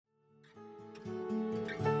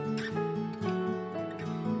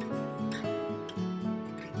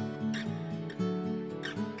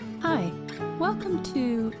Welcome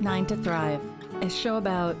to 9 to Thrive, a show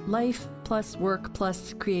about life plus work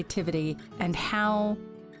plus creativity and how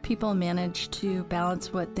people manage to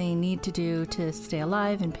balance what they need to do to stay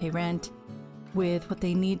alive and pay rent with what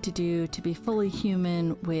they need to do to be fully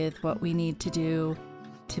human, with what we need to do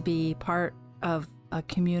to be part of a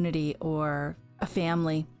community or a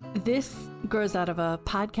family. This grows out of a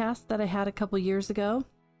podcast that I had a couple years ago,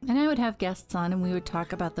 and I would have guests on and we would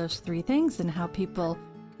talk about those three things and how people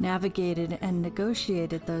navigated and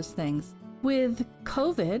negotiated those things. With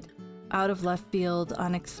COVID, out of left field,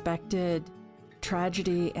 unexpected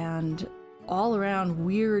tragedy and all around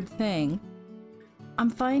weird thing, I'm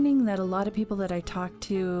finding that a lot of people that I talk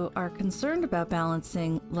to are concerned about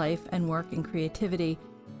balancing life and work and creativity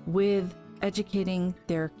with educating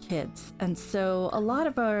their kids. And so a lot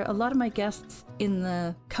of my guests in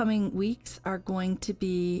the coming weeks are going to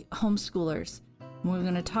be homeschoolers. We're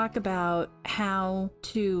going to talk about how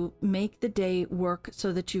to make the day work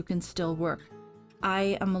so that you can still work.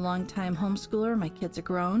 I am a longtime homeschooler. My kids are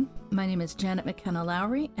grown. My name is Janet McKenna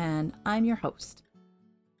Lowry, and I'm your host.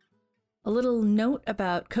 A little note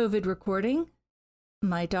about COVID recording.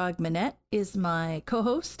 My dog Minette is my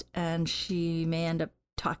co-host, and she may end up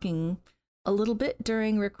talking a little bit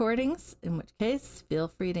during recordings, in which case, feel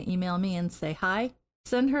free to email me and say hi.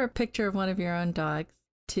 Send her a picture of one of your own dogs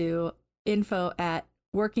to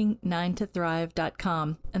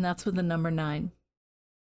info@working9tothrive.com, and that's with the number 9.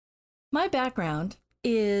 My background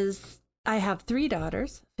is I have 3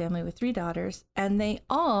 daughters, family with 3 daughters, and they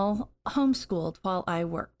all homeschooled while I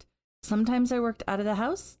worked. Sometimes I worked out of the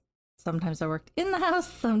house, sometimes I worked in the house,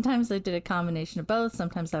 sometimes I did a combination of both,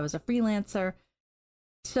 sometimes I was a freelancer.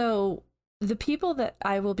 So the people that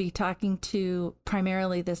I will be talking to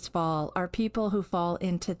primarily this fall are people who fall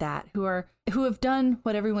into that, who have done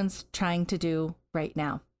what everyone's trying to do right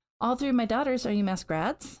now. All 3 of my daughters are UMass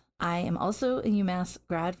grads. I am also a UMass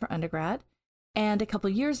grad for undergrad. And a couple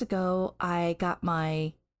years ago, I got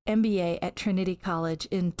my MBA at Trinity College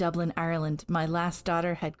in Dublin, Ireland. My last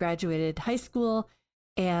daughter had graduated high school,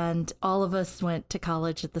 and all of us went to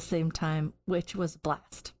college at the same time, which was a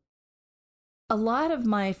blast. A lot of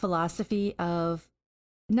my philosophy of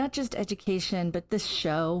not just education, but this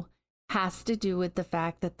show has to do with the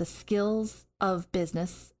fact that the skills of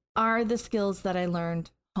business are the skills that I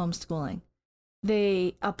learned homeschooling.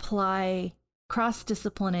 They apply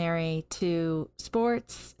cross-disciplinary to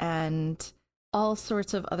sports and all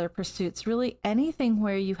sorts of other pursuits, really anything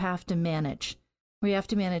where you have to manage,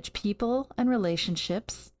 people and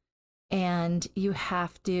relationships, and you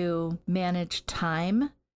have to manage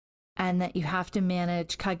time, and that you have to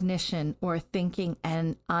manage cognition or thinking,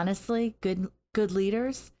 and honestly, good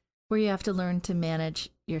leaders, where you have to learn to manage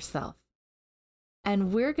yourself.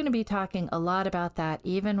 And we're going to be talking a lot about that,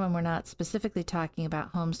 even when we're not specifically talking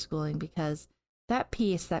about homeschooling, because that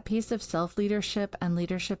piece of self-leadership and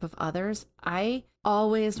leadership of others, I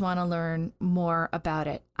always want to learn more about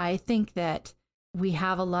it. I think that we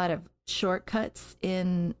have a lot of shortcuts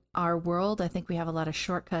in our world. I think we have a lot of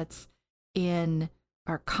shortcuts in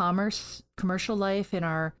our commercial life, in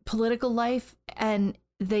our political life, and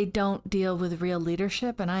they don't deal with real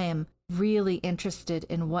leadership. And I am really interested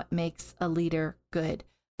in what makes a leader good.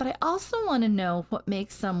 But I also want to know what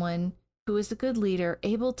makes someone who is a good leader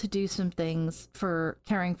able to do some things for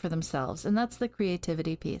caring for themselves. And that's the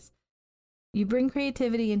creativity piece. You bring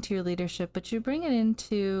creativity into your leadership, but you bring it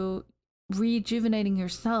into rejuvenating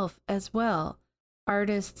yourself as well.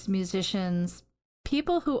 Artists, musicians,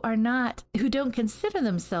 people who don't consider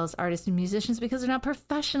themselves artists and musicians because they're not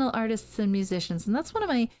professional artists and musicians. And that's one of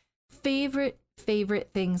my favorite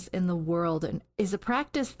things in the world, and is a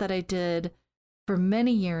practice that I did for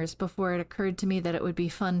many years before it occurred to me that it would be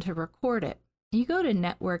fun to record it. You go to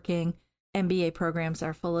networking, MBA programs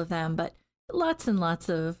are full of them, but lots and lots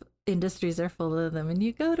of industries are full of them. And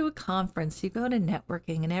you go to a conference, you go to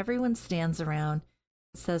networking, and everyone stands around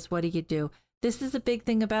and says, "What do you do?" This is a big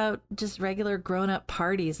thing about just regular grown-up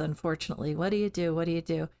parties, unfortunately. What do you do? What do you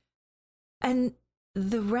do? And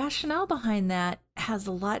the rationale behind that has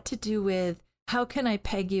a lot to do with, how can I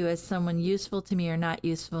peg you as someone useful to me or not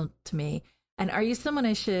useful to me? And are you someone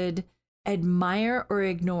I should admire or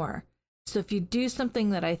ignore? So if you do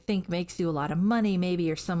something that I think makes you a lot of money, maybe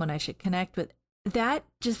you're someone I should connect with. That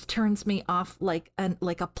just turns me off like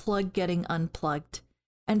a plug getting unplugged.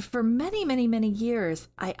 And for many, many, many years,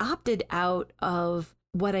 I opted out of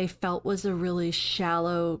what I felt was a really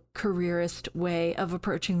shallow careerist way of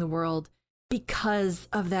approaching the world because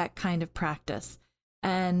of that kind of practice.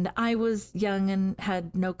 And I was young and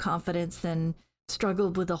had no confidence and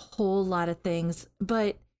struggled with a whole lot of things,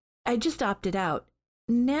 but I just opted out.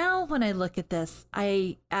 now when I look at this,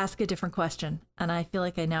 I ask a different question. And I feel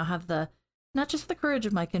like I now have not just the courage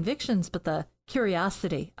of my convictions, but the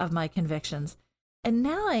curiosity of my convictions. And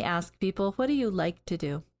now I ask people, what do you like to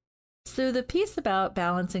do? So the piece about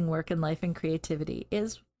balancing work and life and creativity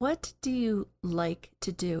is, what do you like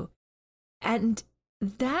to do? And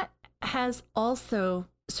that has also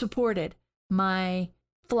supported my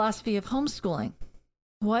philosophy of homeschooling.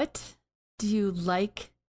 What do you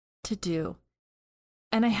like to do?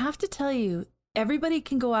 And I have to tell you, everybody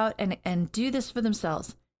can go out and do this for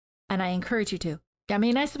themselves. And I encourage you to. I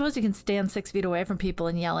mean, I suppose you can stand 6 feet away from people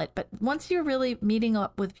and yell it, but once you're really meeting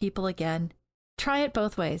up with people again, try it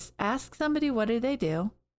both ways. Ask somebody what do they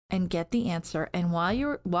do and get the answer. And while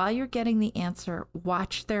you're getting the answer,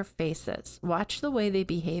 watch their faces. Watch the way they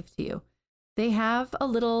behave to you. They have a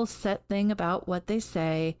little set thing about what they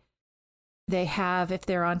say. They have, if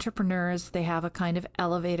they're entrepreneurs, they have a kind of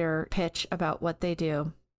elevator pitch about what they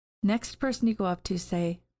do. Next person you go up to,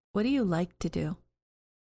 say, what do you like to do?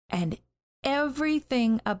 And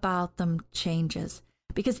everything about them changes.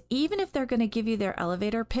 Because even if they're going to give you their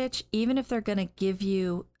elevator pitch, even if they're going to give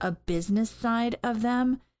you a business side of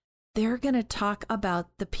them, they're going to talk about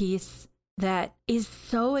the piece that is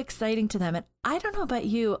so exciting to them. And I don't know about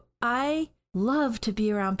you, I love to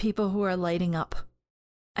be around people who are lighting up.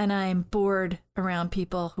 And I'm bored around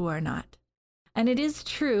people who are not. And it is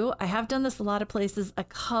true, I have done this a lot of places. A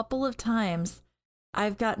couple of times,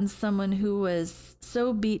 I've gotten someone who was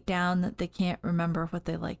so beat down that they can't remember what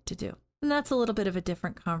they like to do. And that's a little bit of a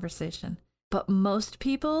different conversation. But most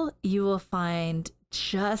people, you will find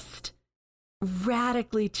just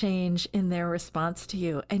radically change in their response to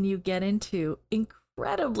you. And you get into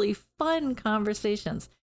incredibly fun conversations.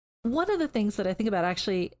 One of the things that I think about,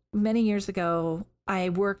 actually, many years ago, I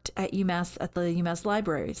worked at UMass at the UMass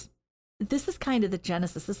libraries. This is kind of the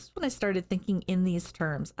genesis. This is when I started thinking in these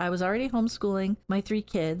terms. I was already homeschooling my 3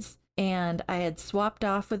 kids, and I had swapped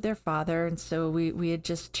off with their father. And so we had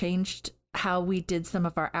just changed how we did some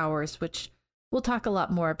of our hours, which we'll talk a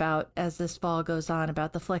lot more about as this fall goes on,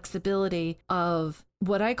 about the flexibility of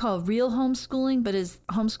what I call real homeschooling, but is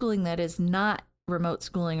homeschooling that is not remote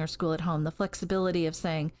schooling or school at home. The flexibility of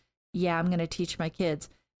saying, yeah, I'm going to teach my kids,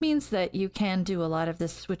 means that you can do a lot of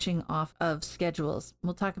this switching off of schedules.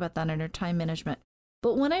 We'll talk about that under time management.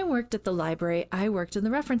 But when I worked at the library, I worked in the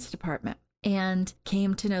reference department and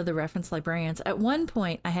came to know the reference librarians. At one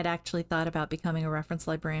point, I had actually thought about becoming a reference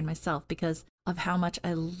librarian myself because of how much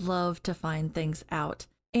I love to find things out.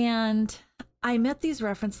 And I met these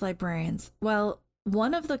reference librarians. Well,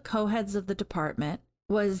 one of the co-heads of the department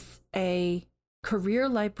was a career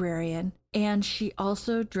librarian, and she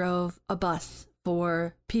also drove a bus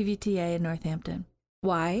for PVTA in Northampton.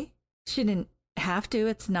 Why? She didn't have to.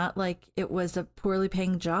 It's not like it was a poorly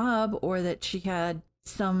paying job or that she had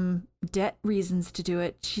some debt reasons to do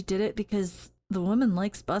it. She did it because the woman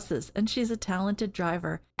likes buses and she's a talented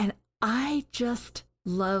driver. And I just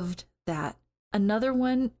loved that. Another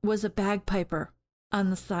one was a bagpiper on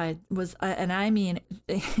the side, and I mean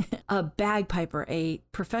a bagpiper, a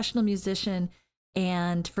professional musician.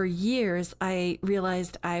 And for years, I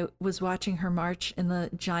realized I was watching her march in the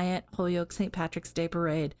giant Holyoke St. Patrick's Day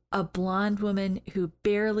parade, a blonde woman who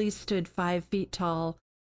barely stood 5 feet tall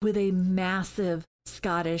with a massive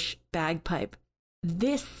Scottish bagpipe.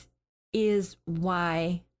 This is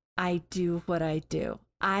why I do what I do.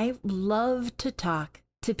 I love to talk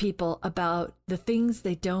to people about the things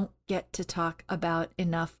they don't get to talk about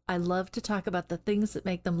enough. I love to talk about the things that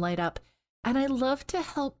make them light up. And I love to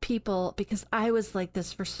help people, because I was like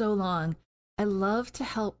this for so long. I love to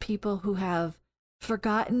help people who have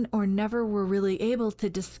forgotten or never were really able to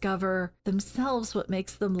discover themselves what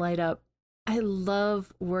makes them light up. I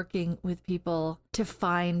love working with people to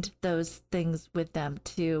find those things with them,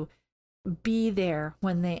 to be there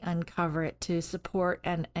when they uncover it, to support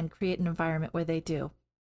and create an environment where they do.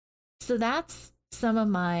 So that's some of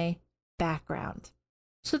my background.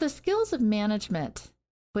 So the skills of management,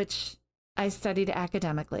 which I studied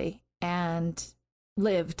academically and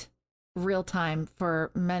lived real time for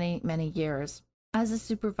many, many years as a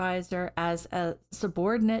supervisor, as a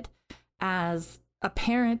subordinate, as a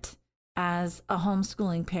parent, as a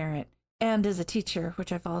homeschooling parent, and as a teacher,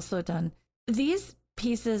 which I've also done. These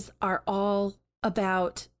pieces are all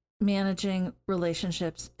about managing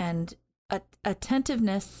relationships and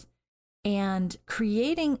attentiveness and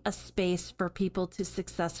creating a space for people to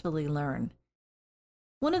successfully learn.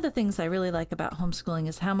 One of the things I really like about homeschooling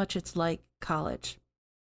is how much it's like college.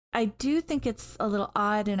 I do think it's a little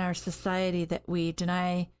odd in our society that we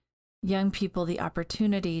deny young people the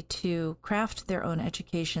opportunity to craft their own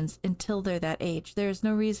educations until they're that age. There's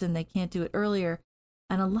no reason they can't do it earlier.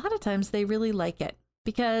 And a lot of times they really like it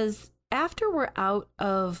because after we're out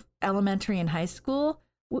of elementary and high school,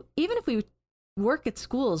 even if we work at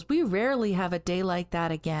schools, we rarely have a day like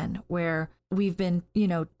that again where we've been,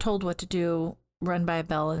 told what to do, run by a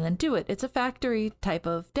bell and then do it. It's a factory type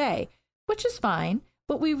of day, which is fine,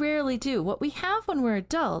 but we rarely do. What we have when we're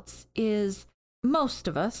adults is, most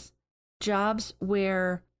of us, jobs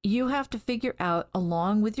where you have to figure out,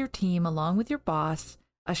 along with your team, along with your boss,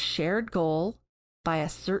 a shared goal by a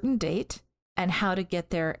certain date and how to get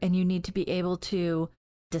there. And you need to be able to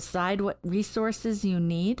decide what resources you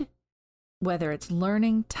need, whether it's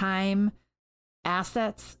learning, time,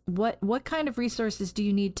 assets, what kind of resources do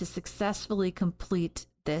you need to successfully complete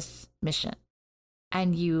this mission?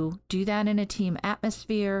 And you do that in a team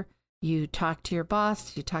atmosphere. You talk to your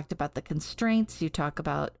boss, you talked about the constraints, you talk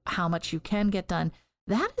about how much you can get done.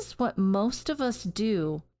 That is what most of us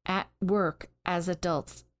do at work as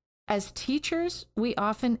adults. As teachers, we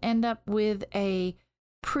often end up with a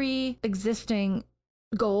pre-existing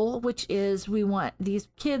goal, which is we want these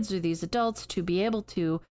kids or these adults to be able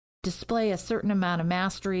to display a certain amount of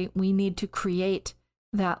mastery. We need to create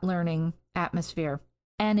that learning atmosphere.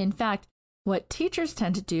 And in fact, what teachers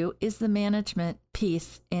tend to do is the management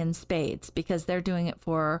piece in spades because they're doing it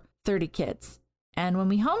for 30 kids. And when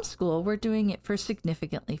we homeschool, we're doing it for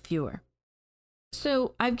significantly fewer.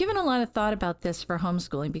 So I've given a lot of thought about this for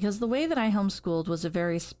homeschooling because the way that I homeschooled was a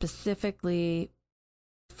very specifically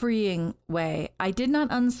freeing way. I did not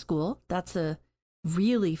unschool. That's a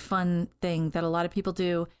really fun thing that a lot of people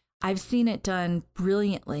do. I've seen it done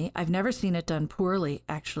brilliantly. I've never seen it done poorly,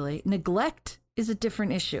 actually. Neglect is a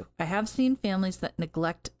different issue. I have seen families that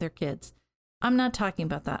neglect their kids. I'm not talking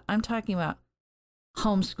about that. I'm talking about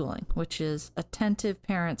homeschooling, which is attentive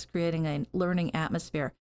parents creating a learning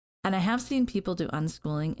atmosphere. And I have seen people do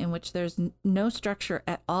unschooling in which there's no structure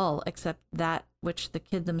at all except that which the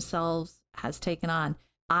kid themselves has taken on.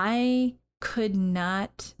 I could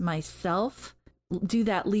not myself do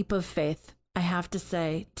that leap of faith. I have to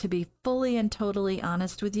say, to be fully and totally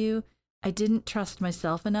honest with you, I didn't trust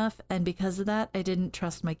myself enough. And because of that, I didn't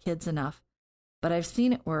trust my kids enough. But I've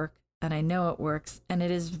seen it work and I know it works and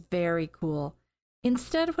it is very cool.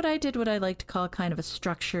 Instead, what I did, what I like to call kind of a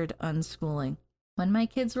structured unschooling. When my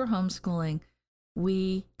kids were homeschooling,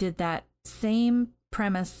 we did that same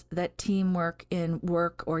premise that teamwork in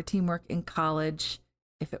work or teamwork in college,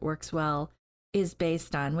 if it works well, is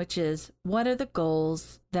based on, which is what are the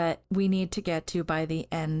goals that we need to get to by the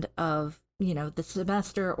end of, the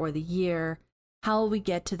semester or the year? How will we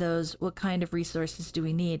get to those? What kind of resources do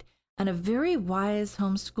we need? And a very wise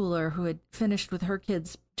homeschooler who had finished with her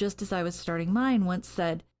kids just as I was starting mine once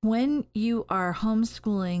said, when you are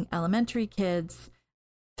homeschooling elementary kids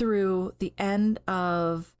through the end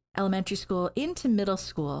of elementary school into middle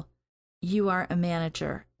school, you are a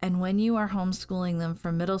manager. And when you are homeschooling them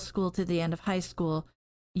from middle school to the end of high school,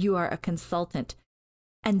 you are a consultant.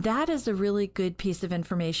 And that is a really good piece of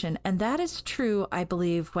information. And that is true, I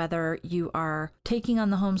believe, whether you are taking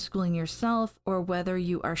on the homeschooling yourself or whether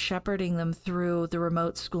you are shepherding them through the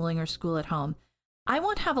remote schooling or school at home. I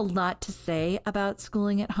won't have a lot to say about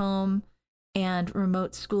schooling at home and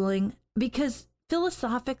remote schooling because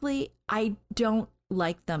philosophically, I don't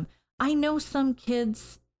like them. I know some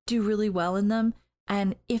kids do really well in them.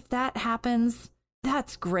 And if that happens,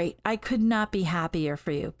 that's great. I could not be happier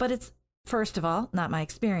for you. But it's, first of all, not my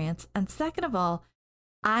experience. And second of all,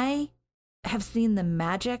 I have seen the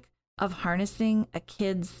magic of harnessing a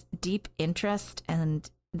kid's deep interest and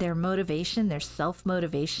their motivation, their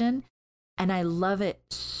self-motivation. And I love it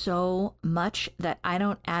so much that I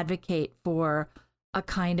don't advocate for a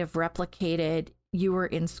kind of replicated, you were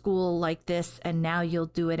in school like this and now you'll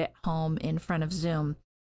do it at home in front of Zoom.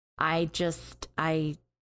 I don't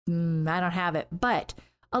have it. But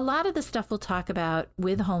a lot of the stuff we'll talk about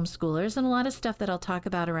with homeschoolers and a lot of stuff that I'll talk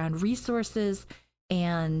about around resources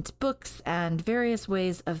and books and various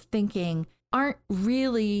ways of thinking aren't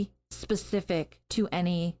really specific to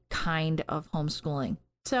any kind of homeschooling.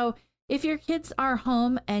 So if your kids are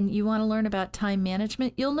home and you want to learn about time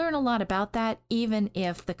management, you'll learn a lot about that, even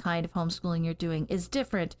if the kind of homeschooling you're doing is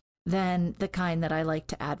different than the kind that I like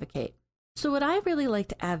to advocate. So what I really like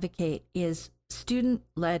to advocate is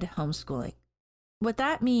student-led homeschooling. What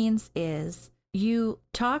that means is you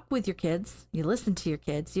talk with your kids, you listen to your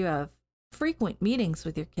kids, you have frequent meetings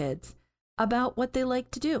with your kids about what they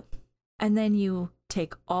like to do. And then you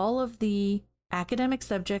take all of the academic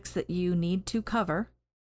subjects that you need to cover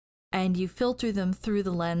and you filter them through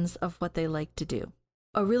the lens of what they like to do.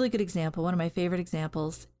 A really good example, one of my favorite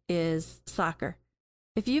examples, is soccer.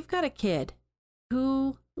 If you've got a kid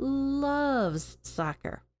who loves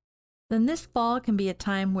soccer, then this fall can be a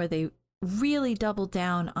time where they really double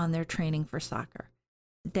down on their training for soccer.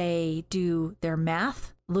 They do their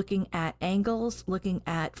math, looking at angles, looking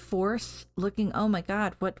at force, looking, oh my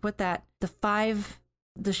God, the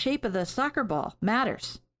shape of the soccer ball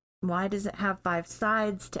matters. Why does it have 5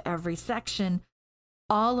 sides to every section?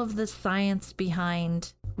 All of the science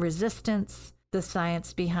behind resistance, the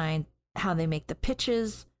science behind how they make the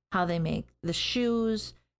pitches, how they make the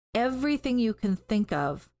shoes, everything you can think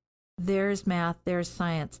of. There's math, there's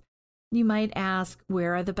science. You might ask,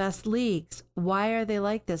 where are the best leagues? Why are they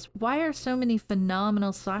like this? Why are so many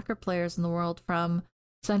phenomenal soccer players in the world from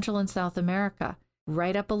Central and South America?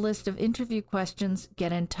 Write up a list of interview questions,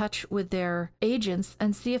 get in touch with their agents,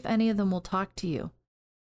 and see if any of them will talk to you.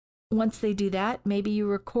 Once they do that, maybe you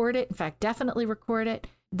record it. In fact, definitely record it.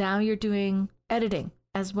 Now you're doing editing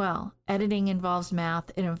as well. Editing involves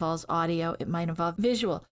math. It involves audio. It might involve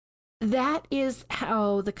visual. That is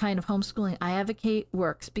how the kind of homeschooling I advocate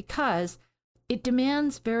works, because it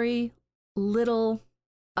demands very little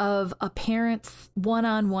of a parent's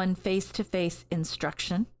one-on-one, face-to-face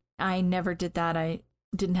instruction. I never did that. I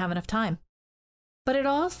didn't have enough time. But it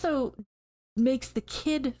also makes the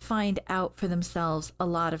kid find out for themselves a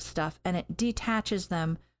lot of stuff, and it detaches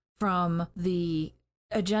them from the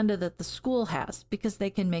agenda that the school has, because they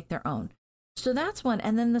can make their own. So that's one.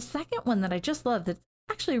 And then the second one that I just love, that's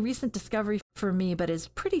actually a recent discovery for me, but is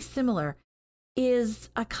pretty similar, is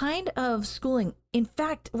a kind of schooling. In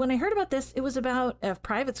fact, when I heard about this, it was about a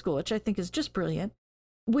private school, which I think is just brilliant,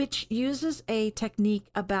 which uses a technique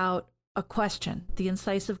about a question, the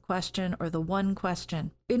incisive question or the one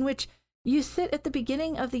question, in which you sit at the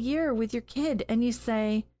beginning of the year with your kid and you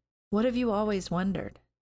say, what have you always wondered?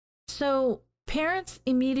 So parents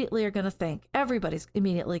immediately are going to think, everybody's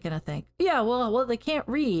immediately going to think, yeah, well, they can't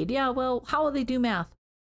read. Yeah, well, how will they do math?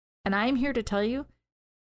 And I'm here to tell you,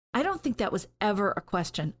 I don't think that was ever a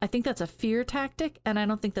question. I think that's a fear tactic, and I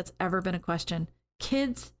don't think that's ever been a question.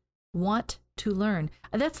 Kids want to learn.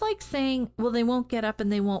 That's like saying, well, they won't get up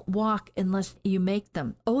and they won't walk unless you make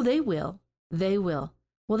them. Oh, they will. They will.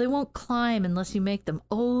 Well, they won't climb unless you make them.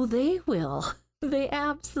 Oh, they will. They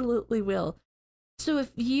absolutely will. So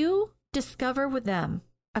if you discover with them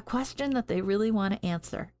a question that they really want to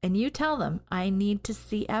answer, and you tell them, I need to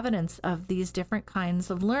see evidence of these different kinds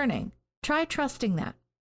of learning, try trusting that.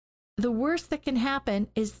 The worst that can happen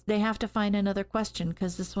is they have to find another question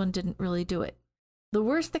because this one didn't really do it. The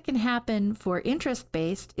worst that can happen for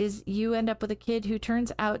interest-based is you end up with a kid who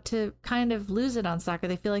turns out to kind of lose it on soccer.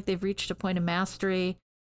 They feel like they've reached a point of mastery,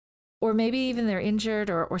 or maybe even they're injured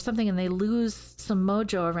or something, and they lose some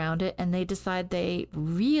mojo around it, and they decide they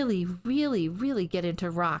really, really, really get into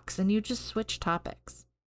rocks, and you just switch topics.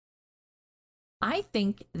 I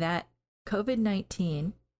think that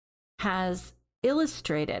COVID-19 has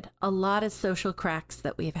illustrated a lot of social cracks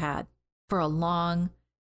that we've had for a long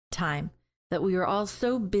time, that we were all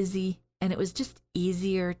so busy, and it was just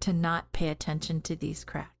easier to not pay attention to these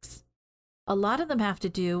cracks. A lot of them have to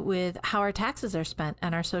do with how our taxes are spent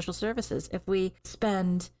and our social services. If we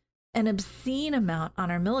spend an obscene amount on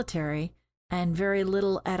our military and very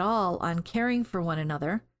little at all on caring for one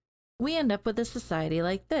another, we end up with a society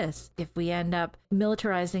like this. If we end up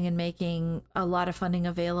militarizing and making a lot of funding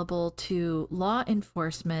available to law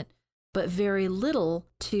enforcement, but very little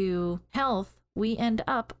to health, we end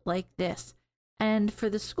up like this. And for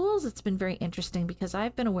the schools, it's been very interesting because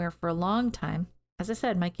I've been aware for a long time. As I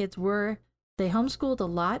said, my kids they homeschooled a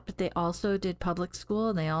lot, but they also did public school,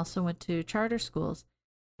 and they also went to charter schools.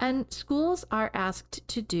 And schools are asked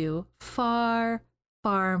to do far,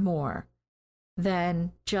 far more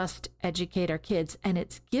than just educate our kids. And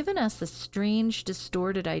it's given us a strange,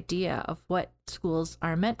 distorted idea of what schools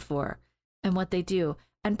are meant for and what they do.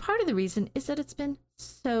 And part of the reason is that it's been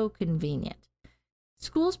so convenient.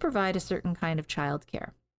 Schools provide a certain kind of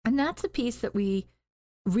childcare, and that's a piece that we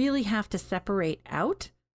really have to separate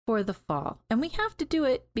out for the fall. And we have to do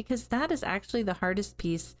it because that is actually the hardest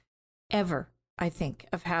piece ever, I think,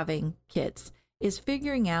 of having kids, is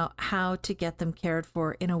figuring out how to get them cared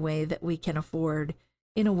for in a way that we can afford,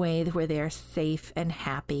 in a way where they are safe and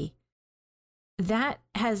happy. That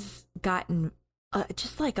has gotten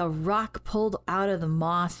just like a rock pulled out of the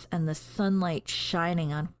moss and the sunlight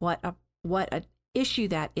shining on what a issue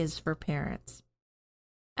that is for parents.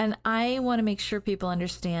 And I want to make sure people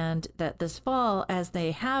understand that this fall, as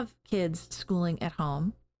they have kids schooling at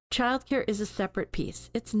home, childcare is a separate piece.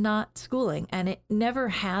 It's not schooling, and it never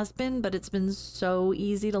has been, but it's been so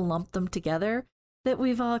easy to lump them together that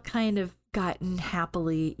we've all kind of gotten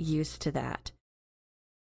happily used to that.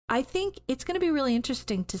 I think it's going to be really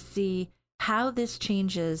interesting to see how this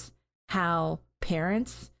changes how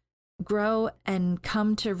parents grow and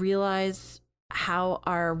come to realize how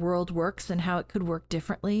our world works and how it could work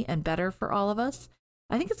differently and better for all of us.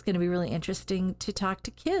 I think it's going to be really interesting to talk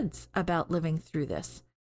to kids about living through this.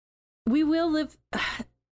 We will live,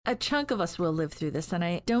 a chunk of us will live through this. And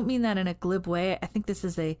I don't mean that in a glib way. I think this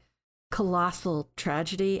is a colossal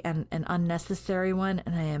tragedy and an unnecessary one.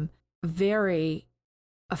 And I am very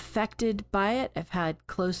affected by it. I've had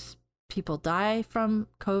close people die from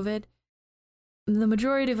COVID. The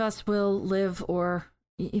majority of us will live or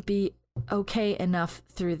be okay enough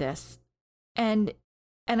through this. And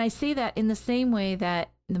I say that in the same way that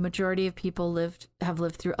the majority of people have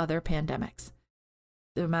lived through other pandemics.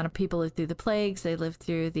 The amount of people lived through the plagues, they lived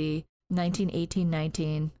through the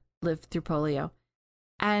 1918-19, lived through polio.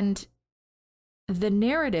 And the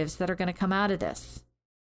narratives that are going to come out of this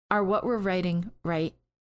are what we're writing right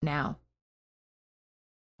now.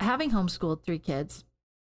 Having homeschooled 3 kids,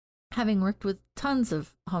 having worked with tons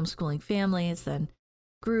of homeschooling families and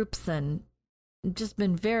groups and just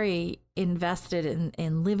been very invested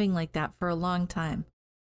in living like that for a long time,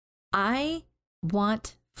 I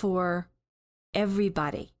want for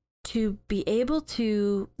everybody to be able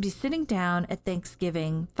to be sitting down at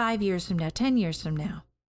Thanksgiving 5 years from now, 10 years from now,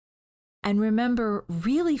 and remember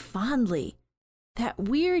really fondly that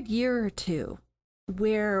weird year or two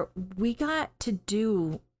where we got to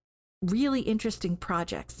do really interesting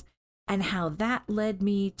projects and how that led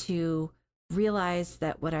me to realize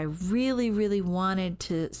that what I really, really wanted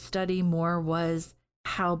to study more was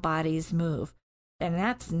how bodies move. And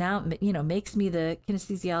that's now, makes me the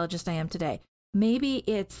kinesiologist I am today. Maybe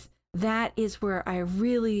that is where I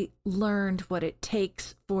really learned what it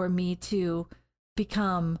takes for me to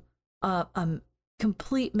become a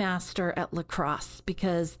complete master at lacrosse,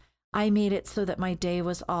 because I made it so that my day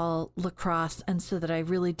was all lacrosse, and so that I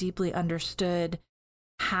really deeply understood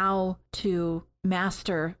how to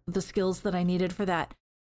master the skills that I needed for that.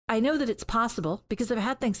 I know that it's possible because I've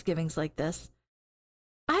had Thanksgivings like this.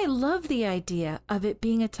 I love the idea of it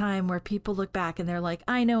being a time where people look back and they're like,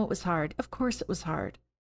 I know it was hard. Of course it was hard.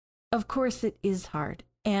 Of course it is hard.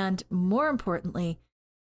 And more importantly,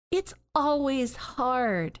 it's always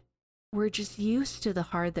hard. We're just used to the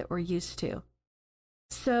hard that we're used to.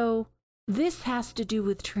 So this has to do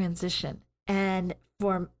with transition. And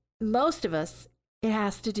for most of us, it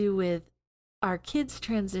has to do with our kids'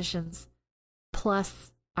 transitions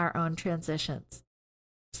plus our own transitions.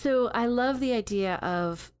 So I love the idea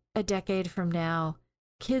of a decade from now,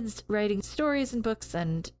 kids writing stories and books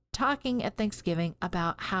and talking at Thanksgiving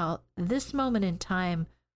about how this moment in time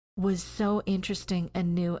was so interesting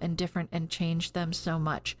and new and different and changed them so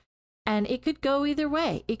much. And it could go either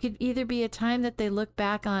way. It could either be a time that they look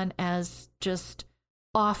back on as just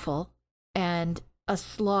awful and a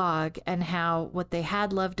slog, and how what they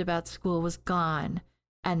had loved about school was gone,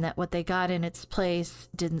 and that what they got in its place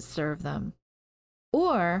didn't serve them.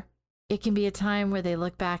 Or it can be a time where they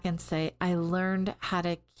look back and say, I learned how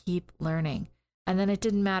to keep learning. And then it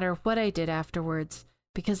didn't matter what I did afterwards,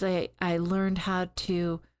 because I learned how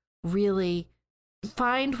to really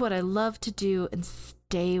find what I love to do and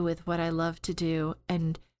stay with what I love to do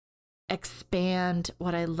and expand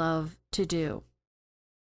what I love to do.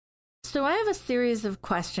 So I have a series of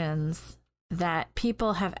questions that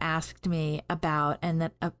people have asked me about and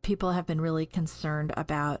that people have been really concerned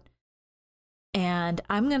about. And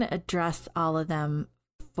I'm going to address all of them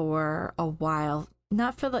for a while,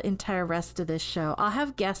 not for the entire rest of this show. I'll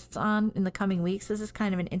have guests on in the coming weeks. This is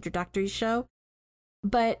kind of an introductory show.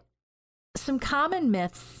 But some common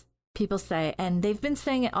myths people say, and they've been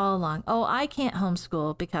saying it all along, oh, I can't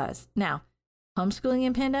homeschool because. Now, homeschooling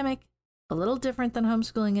in pandemic, a little different than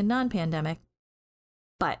homeschooling in non-pandemic,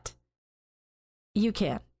 but you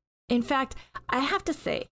can. In fact, I have to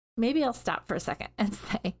say, maybe I'll stop for a second and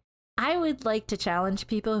say, I would like to challenge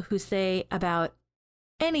people who say about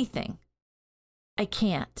anything, I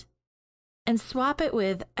can't, and swap it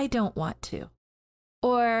with, I don't want to,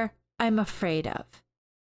 or I'm afraid of,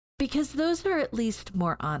 because those are at least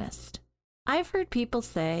more honest. I've heard people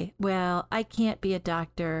say, well, I can't be a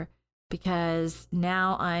doctor because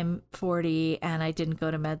now I'm 40 and I didn't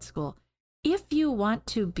go to med school. If you want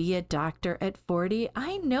to be a doctor at 40,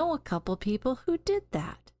 I know a couple people who did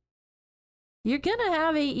that. You're going to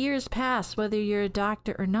have 8 years pass whether you're a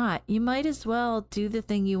doctor or not. You might as well do the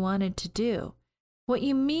thing you wanted to do. What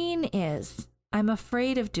you mean is, I'm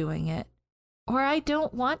afraid of doing it, or I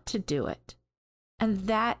don't want to do it. And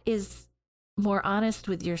that is more honest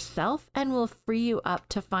with yourself and will free you up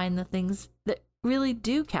to find the things that really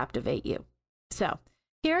do captivate you. So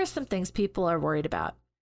here are some things people are worried about.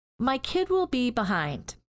 My kid will be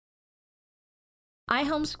behind. I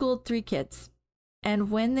homeschooled 3 kids.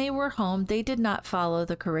 And when they were home, they did not follow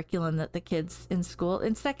the curriculum that the kids in school.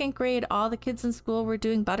 In second grade, all the kids in school were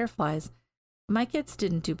doing butterflies. My kids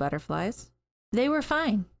didn't do butterflies. They were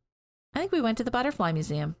fine. I think we went to the Butterfly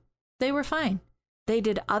Museum. They were fine. They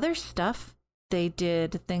did other stuff. They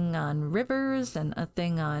did a thing on rivers and a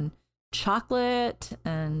thing on chocolate.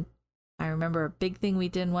 And I remember a big thing we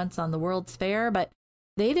did once on the World's Fair, but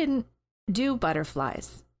they didn't do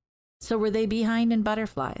butterflies. So were they behind in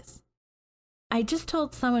butterflies? I just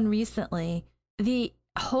told someone recently the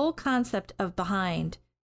whole concept of behind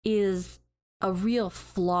is a real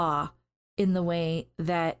flaw in the way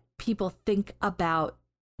that people think about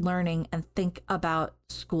learning and think about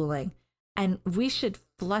schooling. And we should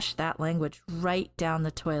flush that language right down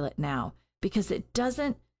the toilet now, because it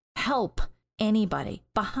doesn't help anybody.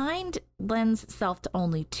 Behind lends itself to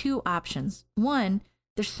only two options. One,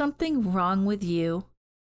 there's something wrong with you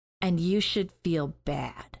and you should feel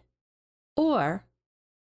bad. Or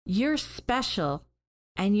you're special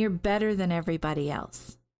and you're better than everybody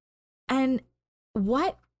else. And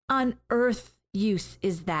what on earth use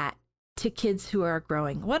is that to kids who are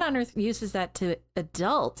growing? What on earth use is that to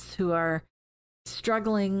adults who are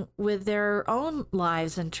struggling with their own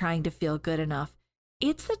lives and trying to feel good enough?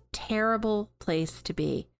 It's a terrible place to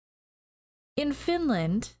be. In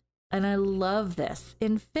Finland, and I love this,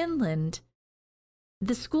 in Finland,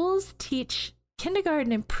 the schools teach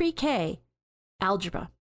kindergarten and pre-K algebra.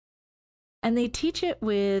 And they teach it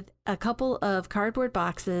with a couple of cardboard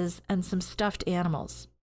boxes and some stuffed animals.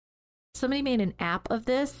 Somebody made an app of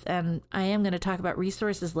this, and I am going to talk about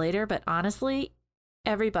resources later, but honestly,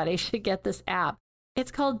 everybody should get this app.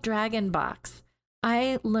 It's called Dragon Box.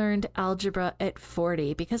 I learned algebra at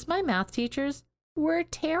 40 because my math teachers were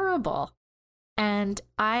terrible. And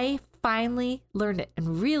I finally learned it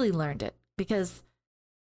and really learned it because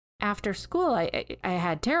after school, I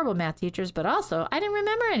had terrible math teachers, but also I didn't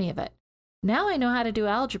remember any of it. Now I know how to do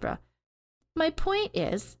algebra. My point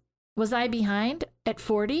is, was I behind at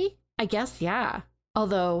 40? I guess, yeah.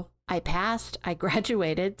 Although I passed, I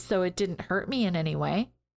graduated, so it didn't hurt me in any way.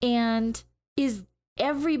 And is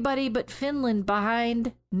everybody but Finland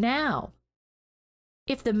behind now?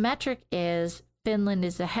 If the metric is Finland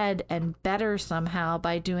is ahead and better somehow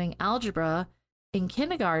by doing algebra in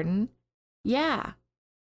kindergarten, yeah.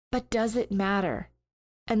 But does it matter?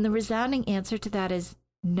 And the resounding answer to that is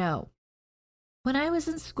no. When I was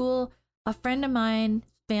in school, a friend of mine,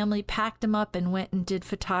 family packed him up and went and did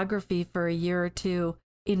photography for a year or two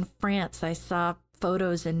in France. I saw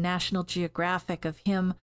photos in National Geographic of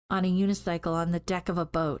him on a unicycle on the deck of a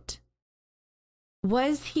boat.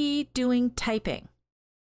 Was he doing typing,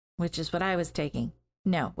 which is what I was taking?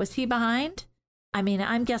 No. Was he behind? I mean,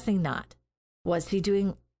 I'm guessing not. Was he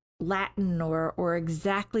doing Latin or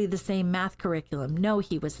exactly the same math curriculum? No,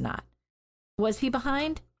 he was not. Was he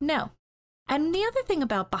behind? No. And the other thing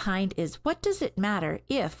about behind is, what does it matter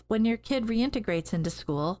if, when your kid reintegrates into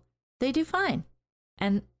school, they do fine?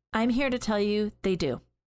 And I'm here to tell you they do.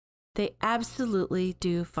 They absolutely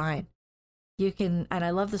do fine. You can, and I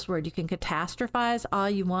love this word, you can catastrophize all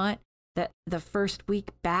you want, that the first week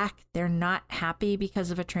back, they're not happy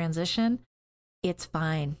because of a transition. It's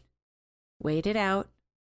fine. Wait it out.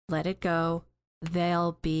 Let it go.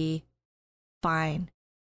 They'll be fine.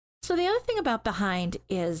 So the other thing about behind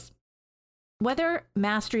is whether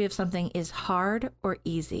mastery of something is hard or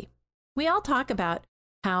easy. We all talk about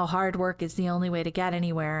how hard work is the only way to get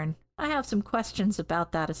anywhere, and I have some questions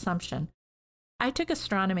about that assumption. I took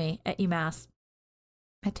astronomy at UMass.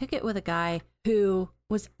 I took it with a guy who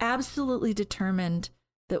was absolutely determined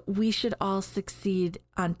that we should all succeed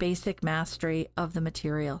on basic mastery of the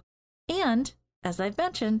material. And, as I've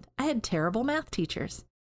mentioned, I had terrible math teachers.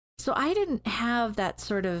 So I didn't have that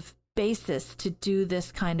sort of basis to do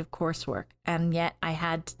this kind of coursework. And yet I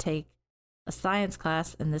had to take a science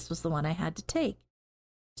class, and this was the one I had to take.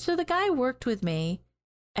 So the guy worked with me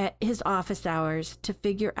at his office hours to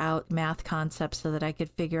figure out math concepts so that I could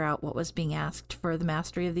figure out what was being asked for the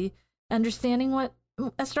mastery of the understanding what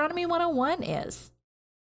Astronomy 101 is.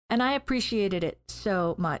 And I appreciated it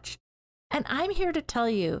so much. And I'm here to tell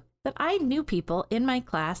you that I knew people in my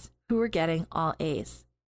class who were getting all A's.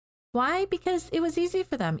 Why? Because it was easy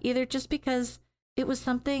for them, either just because it was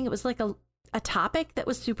something, it was like a topic that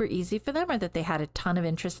was super easy for them or that they had a ton of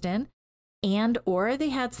interest in, and or they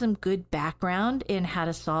had some good background in how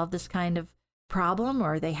to solve this kind of problem,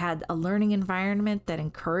 or they had a learning environment that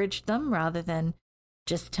encouraged them rather than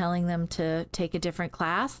just telling them to take a different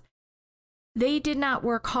class. They did not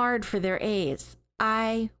work hard for their A's.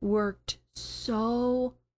 I worked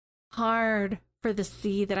so hard for the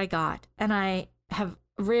C that I got, and I have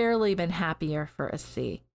rarely been happier for a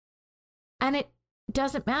C. And it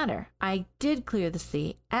doesn't matter. I did clear the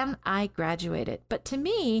C and I graduated. But to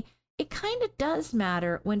me, it kind of does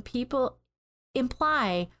matter when people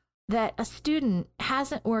imply that a student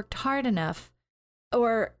hasn't worked hard enough,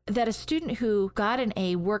 or that a student who got an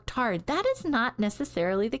A worked hard. That is not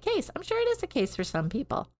necessarily the case. I'm sure it is the case for some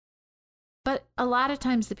people. But a lot of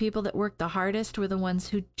times the people that worked the hardest were the ones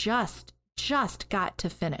who just got to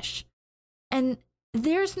finish. And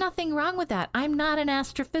there's nothing wrong with that. I'm not an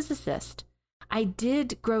astrophysicist. I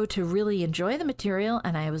did grow to really enjoy the material,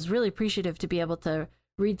 and I was really appreciative to be able to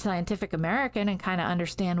read Scientific American and kind of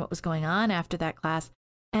understand what was going on after that class.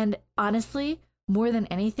 And honestly, more than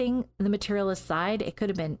anything, the material aside, it could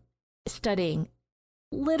have been studying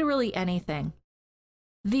literally anything.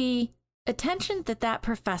 The attention that that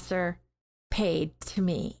professor paid to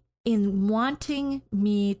me in wanting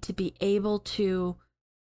me to be able to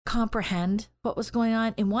comprehend what was going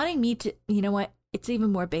on, in wanting me to, you know what, it's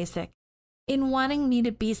even more basic, in wanting me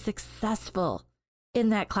to be successful in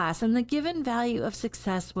that class. And the given value of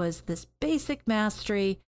success was this basic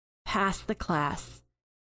mastery, pass the class.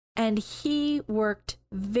 And he worked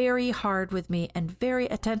very hard with me and very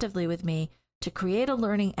attentively with me to create a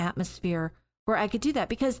learning atmosphere where I could do that.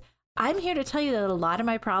 Because I'm here to tell you that a lot of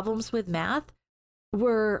my problems with math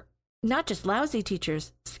were not just lousy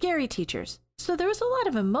teachers, scary teachers. So there was a lot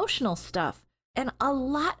of emotional stuff. And a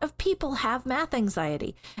lot of people have math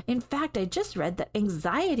anxiety. In fact, I just read that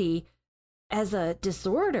anxiety as a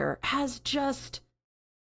disorder has just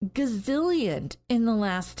gazillioned in the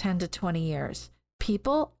last 10 to 20 years.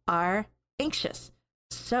 People are anxious.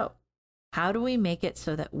 So how do we make it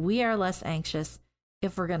so that we are less anxious?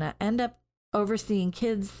 If we're going to end up overseeing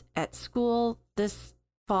kids at school this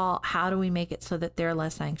fall, how do we make it so that they're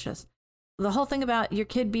less anxious? The whole thing about your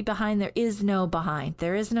kid be behind, there is no behind.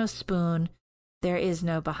 There is no spoon. There is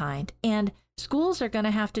no behind. And schools are going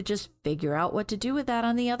to have to just figure out what to do with that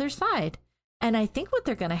on the other side. And I think what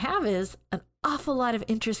they're going to have is an awful lot of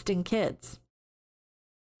interesting kids.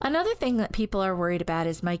 Another thing that people are worried about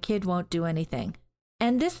is my kid won't do anything.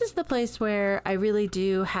 And this is the place where I really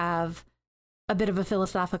do have a bit of a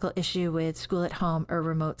philosophical issue with school at home or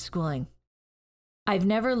remote schooling. I've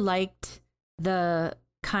never liked the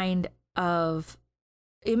kind of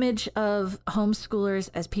image of homeschoolers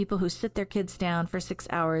as people who sit their kids down for 6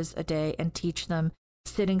 hours a day and teach them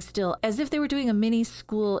sitting still as if they were doing a mini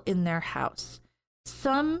school in their house.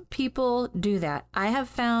 Some people do that. I have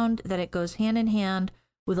found that it goes hand in hand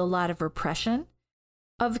with a lot of repression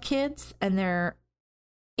of kids and their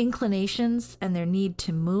inclinations and their need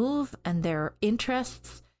to move and their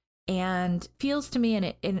interests, and feels to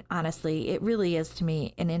me, and honestly, it really is to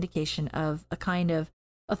me, an indication of a kind of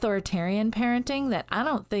authoritarian parenting that I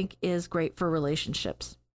don't think is great for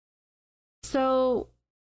relationships. So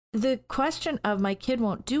the question of my kid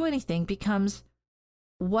won't do anything becomes,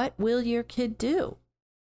 what will your kid do?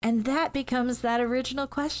 And that becomes that original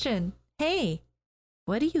question. Hey,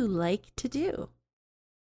 what do you like to do?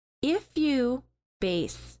 If you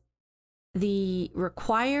base the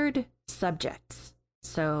required subjects,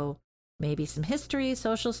 so maybe some history,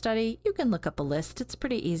 social study, you can look up a list. It's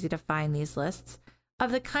pretty easy to find these lists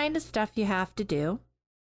of the kind of stuff you have to do.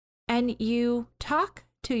 And you talk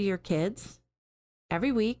to your kids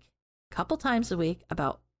every week, a couple times a week,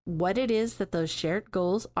 about what it is that those shared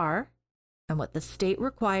goals are and what the state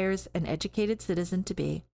requires an educated citizen to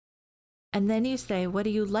be. And then you say, what do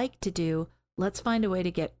you like to do? Let's find a way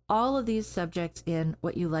to get all of these subjects in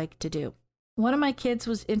what you like to do. One of my kids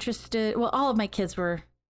was interested, well, all of my kids were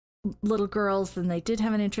little girls, and they did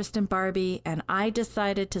have an interest in Barbie, and I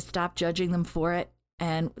decided to stop judging them for it,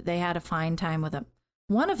 and they had a fine time with them.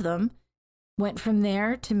 One of them went from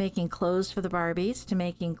there to making clothes for the Barbies, to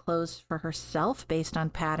making clothes for herself based on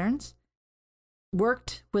patterns,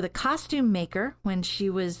 worked with a costume maker when she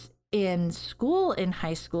was in school in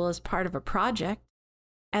high school as part of a project,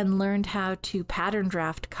 and learned how to pattern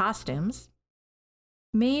draft costumes,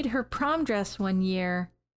 made her prom dress one year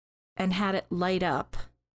and had it light up,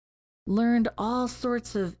 learned all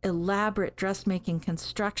sorts of elaborate dressmaking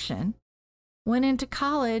construction, went into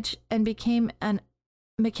college and became a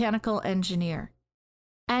mechanical engineer.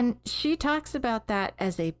 And she talks about that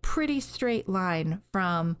as a pretty straight line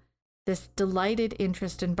from this delighted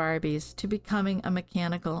interest in Barbies to becoming a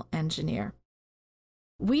mechanical engineer.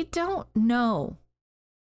 We don't know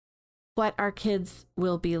what our kids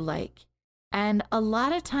will be like. And a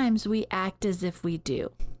lot of times we act as if we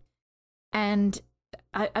do. And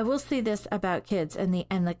I will say this about kids and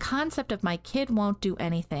the concept of my kid won't do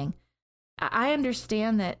anything. I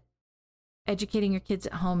understand that educating your kids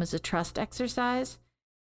at home is a trust exercise.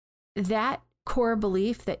 That core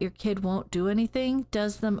belief that your kid won't do anything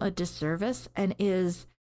does them a disservice and is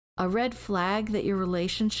a red flag that your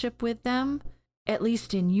relationship with them, at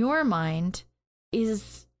least in your mind,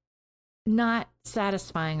 is not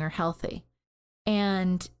satisfying or healthy.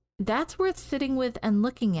 And that's worth sitting with and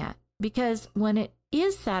looking at, because when it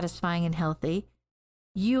is satisfying and healthy,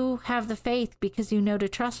 you have the faith because you know to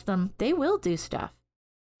trust them, they will do stuff.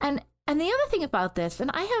 And the other thing about this,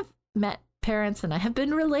 and I have met parents and I have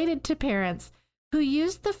been related to parents who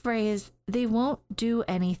use the phrase, they won't do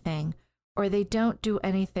anything, or they don't do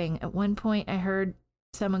anything. At one point, I heard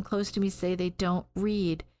someone close to me say they don't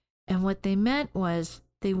read. And what they meant was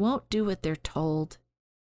they won't do what they're told.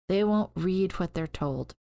 They won't read what they're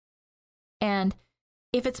told. And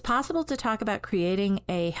if it's possible to talk about creating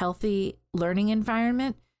a healthy learning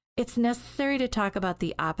environment, it's necessary to talk about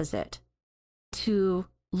the opposite. To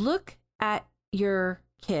look at your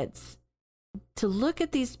kids, to look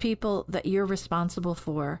at these people that you're responsible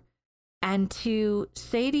for, and to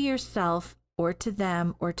say to yourself or to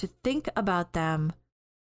them or to think about them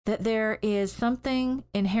that there is something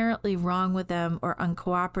inherently wrong with them or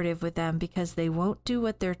uncooperative with them because they won't do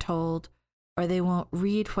what they're told or they won't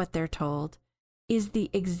read what they're told, is the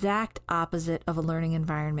exact opposite of a learning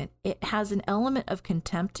environment. It has an element of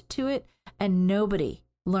contempt to it, and nobody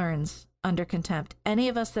learns under contempt. Any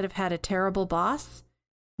of us that have had a terrible boss,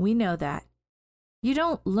 we know that. You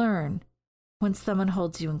don't learn when someone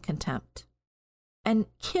holds you in contempt. And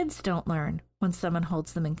kids don't learn when someone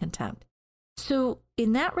holds them in contempt. So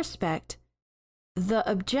in that respect, the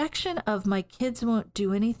objection of my kids won't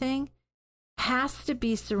do anything has to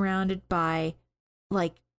be surrounded by,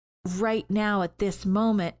 like, right now at this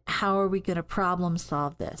moment, how are we going to problem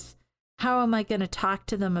solve this? How am I going to talk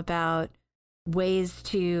to them about ways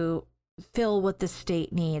to fill what the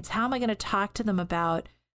state needs? How am I going to talk to them about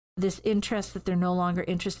this interest that they're no longer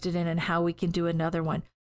interested in and how we can do another one?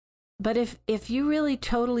 But if you really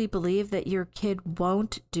totally believe that your kid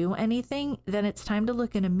won't do anything, then it's time to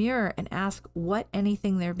look in a mirror and ask what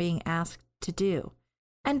anything they're being asked to do.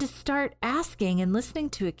 And to start asking and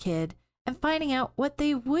listening to a kid and finding out what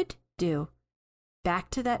they would do.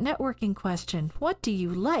 Back to that networking question. What do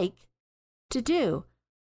you like to do?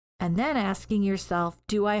 And then asking yourself,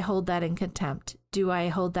 do I hold that in contempt? Do I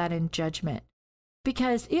hold that in judgment?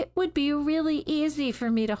 Because it would be really easy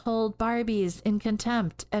for me to hold Barbies in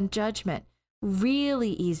contempt and judgment.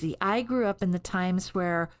 Really easy. I grew up in the times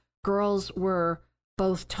where girls were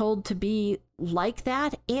both told to be like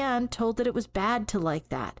that and told that it was bad to like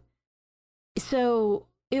that. So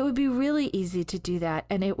it would be really easy to do that,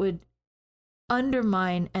 and it would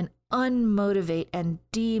undermine and unmotivate and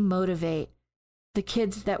demotivate the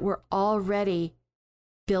kids that were already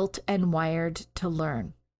built and wired to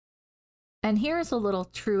learn. And here's a little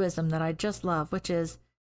truism that I just love, which is,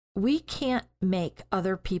 we can't make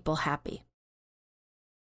other people happy.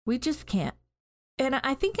 We just can't. And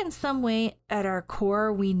I think in some way at our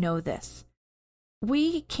core, we know this.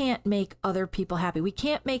 We can't make other people happy. We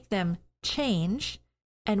can't make them change,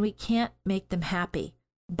 and we can't make them happy,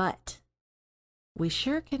 but we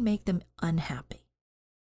sure can make them unhappy.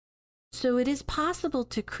 So it is possible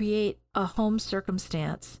to create a home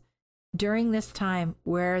circumstance during this time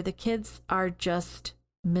where the kids are just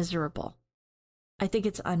miserable. I think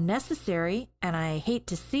it's unnecessary, and I hate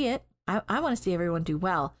to see it. I want to see everyone do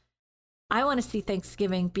well. I want to see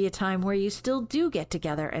Thanksgiving be a time where you still do get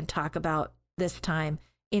together and talk about this time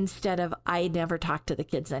instead of I never talk to the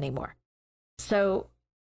kids anymore. So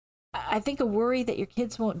I think a worry that your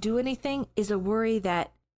kids won't do anything is a worry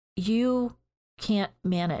that you can't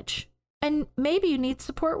manage. And maybe you need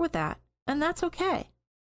support with that, and that's okay.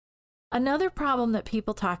 Another problem that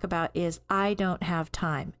people talk about is I don't have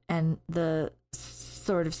time. And the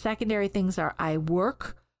sort of secondary things are I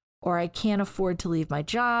work, or I can't afford to leave my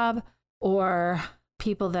job, or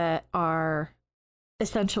people that are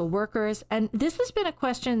essential workers. And this has been a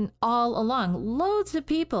question all along. Loads of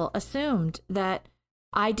people assumed that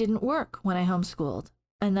I didn't work when I homeschooled.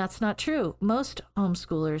 And that's not true. Most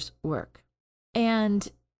homeschoolers work.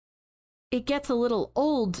 And it gets a little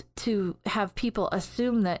old to have people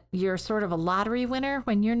assume that you're sort of a lottery winner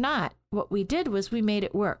when you're not. What we did was we made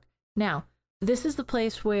it work. Now, this is the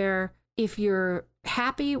place where if you're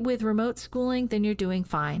happy with remote schooling, then you're doing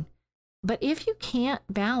fine. But if you can't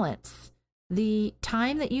balance the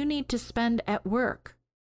time that you need to spend at work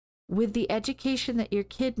with the education that your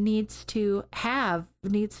kid needs to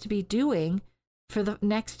be doing for the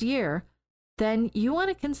next year, then you want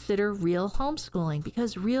to consider real homeschooling,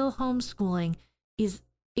 because real homeschooling is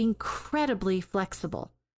incredibly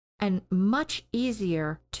flexible and much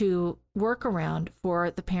easier to work around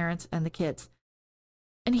for the parents and the kids.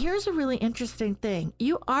 And here's a really interesting thing.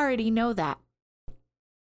 You already know that.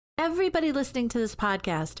 Everybody listening to this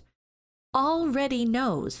podcast already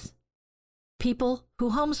knows people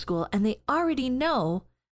who homeschool, and they already know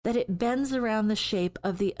that it bends around the shape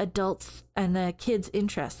of the adults and the kids'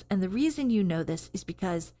 interests. And the reason you know this is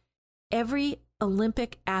because every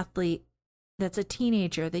Olympic athlete that's a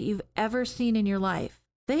teenager that you've ever seen in your life,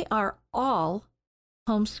 they are all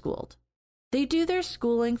homeschooled. They do their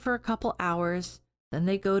schooling for a couple hours, then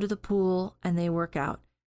they go to the pool and they work out.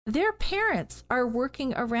 Their parents are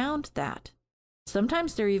working around that.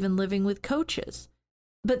 Sometimes they're even living with coaches,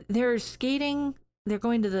 but they're skating, they're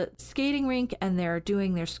going to the skating rink and they're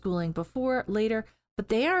doing their schooling before, later, but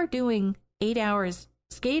they are doing 8 hours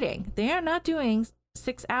skating. They are not doing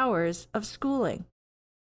 6 hours of schooling.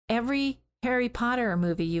 Every Harry Potter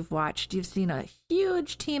movie you've watched, you've seen a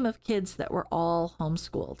huge team of kids that were all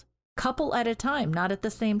homeschooled. Couple at a time, not at the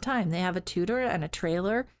same time. They have a tutor and a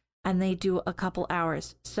trailer, and they do a couple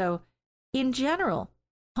hours. So in general,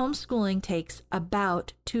 homeschooling takes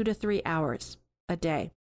about 2 to 3 hours a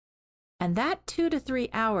day. And that 2 to 3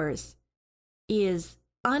 hours is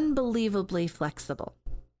unbelievably flexible.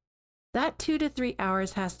 That 2 to 3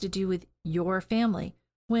 hours has to do with your family.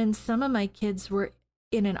 When some of my kids were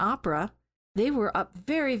in an opera, they were up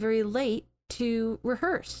very, very late to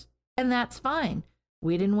rehearse, and that's fine.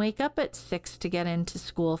 We didn't wake up at 6 to get into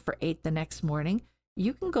school for 8 the next morning.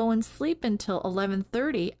 You can go and sleep until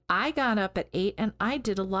 11:30. I got up at 8 and I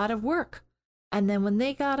did a lot of work. And then when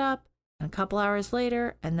they got up, and a couple hours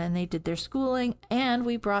later, and then they did their schooling, and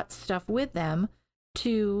we brought stuff with them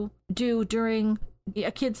to do during,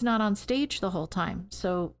 a kid's not on stage the whole time.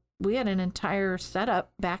 So we had an entire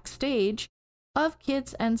setup backstage of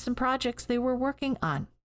kids and some projects they were working on.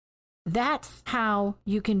 That's how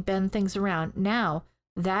you can bend things around. Now,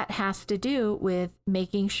 that has to do with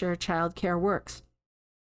making sure childcare works.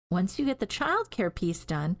 Once you get the childcare piece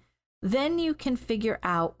done, then you can figure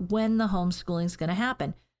out when the homeschooling is going to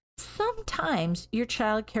happen. Sometimes your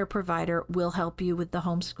childcare provider will help you with the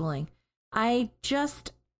homeschooling. I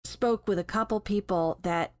just spoke with a couple people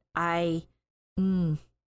that I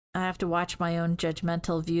have to watch my own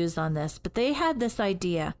judgmental views on this, but they had this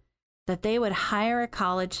idea that they would hire a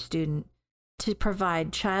college student to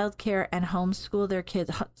provide childcare and homeschool their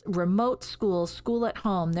kids, remote school at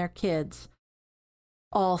home, their kids,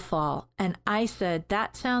 all fall. And I said,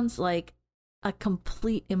 that sounds like a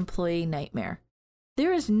complete employee nightmare.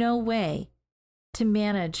 There is no way to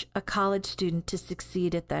manage a college student to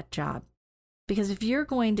succeed at that job. Because if you're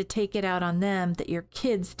going to take it out on them that your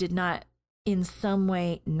kids did not in some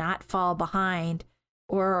way not fall behind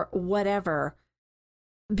or whatever,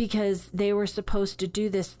 because they were supposed to do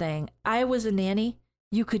this thing. I was a nanny.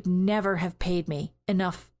 You could never have paid me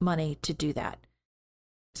enough money to do that.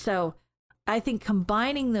 So I think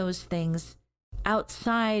combining those things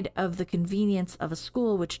outside of the convenience of a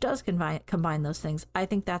school, which does combine those things, I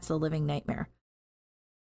think that's a living nightmare.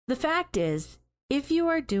 The fact is, if you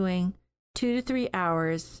are doing 2 to 3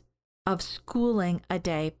 hours of schooling a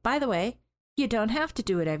day, by the way, you don't have to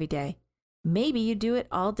do it every day. Maybe you do it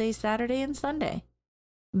all day Saturday and Sunday.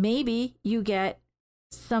 Maybe you get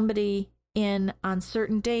somebody in on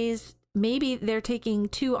certain days. Maybe they're taking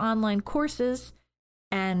 2 online courses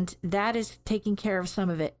and that is taking care of some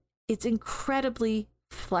of it. It's incredibly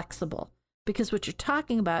flexible because what you're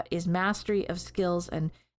talking about is mastery of skills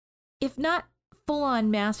and, if not full-on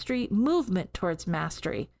mastery, movement towards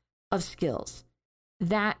mastery of skills.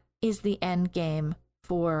 That is the end game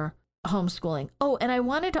for homeschooling. Oh, and I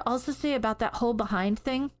wanted to also say about that whole behind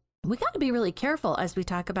thing. We got to be really careful as we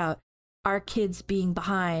talk about our kids being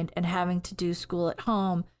behind and having to do school at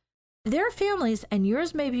home. There are families, and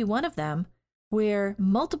yours may be one of them, where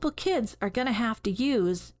multiple kids are going to have to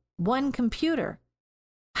use one computer.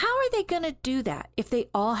 How are they going to do that if they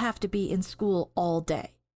all have to be in school all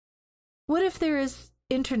day? What if there is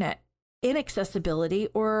internet inaccessibility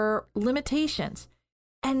or limitations?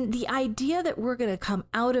 And the idea that we're going to come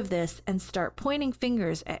out of this and start pointing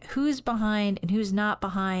fingers at who's behind and who's not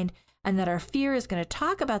behind, and that our fear is going to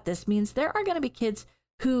talk about this, means there are going to be kids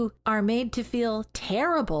who are made to feel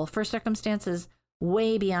terrible for circumstances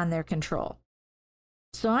way beyond their control.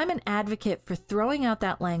 So I'm an advocate for throwing out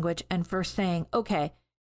that language and for saying, okay,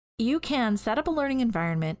 you can set up a learning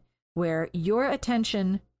environment where your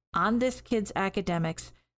attention on this kid's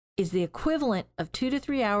academics is the equivalent of 2 to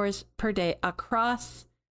 3 hours per day across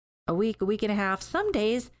a week and a half. Some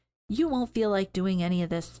days you won't feel like doing any of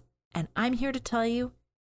this. And I'm here to tell you,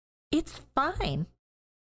 it's fine.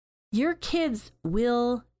 Your kids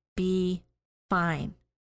will be fine.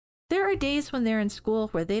 There are days when they're in school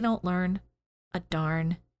where they don't learn a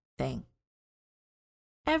darn thing.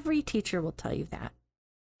 Every teacher will tell you that.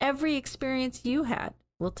 Every experience you had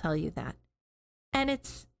will tell you that. And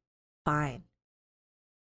it's fine.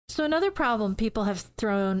 So another problem people have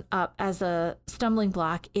thrown up as a stumbling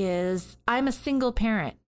block is I'm a single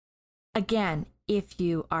parent. Again, if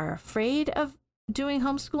you are afraid of doing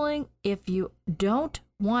homeschooling, if you don't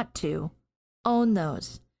want to, own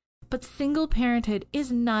those. But single parenthood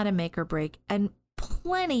is not a make or break, and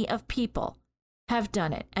plenty of people have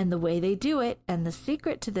done it. And the way they do it, and the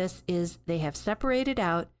secret to this is they have separated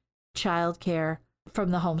out childcare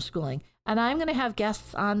from the homeschooling. And I'm going to have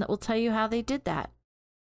guests on that will tell you how they did that.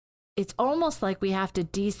 It's almost like we have to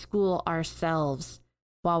deschool ourselves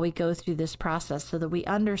while we go through this process so that we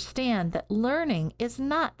understand that learning is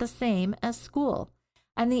not the same as school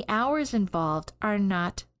and the hours involved are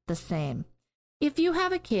not the same. If you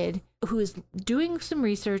have a kid who is doing some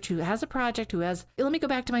research, who has a project, let me go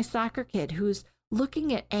back to my soccer kid who's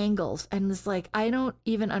looking at angles and is like, I don't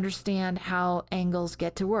even understand how angles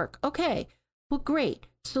get to work. Okay, well, great.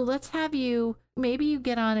 So let's have maybe you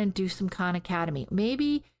get on and do some Khan Academy.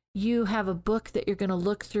 Maybe you have a book that you're going to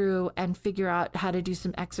look through and figure out how to do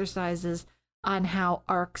some exercises on how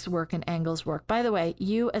arcs work and angles work. By the way,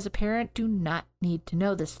 you as a parent do not need to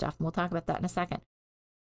know this stuff. And we'll talk about that in a second.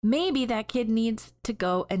 Maybe that kid needs to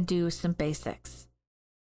go and do some basics.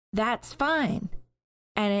 That's fine.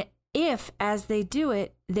 And if, as they do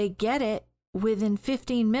it, they get it within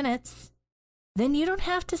 15 minutes, then you don't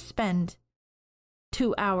have to spend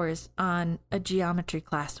 2 hours on a geometry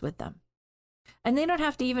class with them. And they don't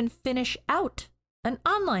have to even finish out an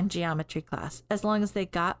online geometry class as long as they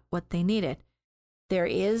got what they needed. There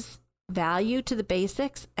is value to the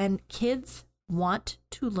basics, and kids want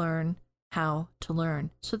to learn how to learn.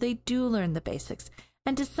 So they do learn the basics.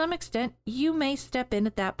 And to some extent, you may step in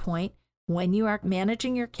at that point when you are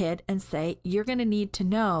managing your kid and say, you're going to need to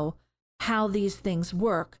know how these things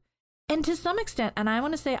work. And to some extent, and I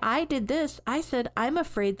want to say I did this, I said, I'm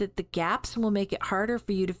afraid that the gaps will make it harder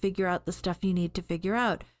for you to figure out the stuff you need to figure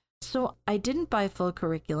out. So I didn't buy full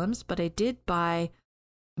curriculums, but I did buy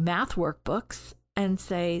math workbooks and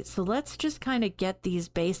say, so let's just kind of get these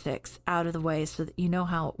basics out of the way so that you know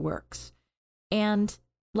how it works. And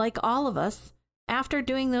like all of us, after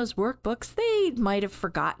doing those workbooks, they might have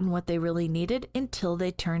forgotten what they really needed until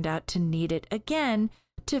they turned out to need it again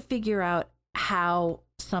to figure out how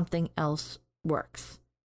something else works.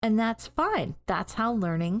 And that's fine. That's how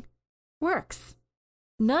learning works.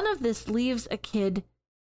 None of this leaves a kid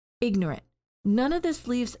ignorant. None of this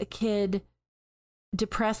leaves a kid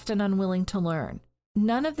depressed and unwilling to learn.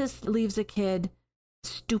 None of this leaves a kid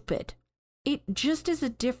stupid. It just is a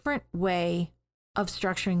different way of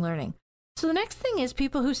structuring learning. So the next thing is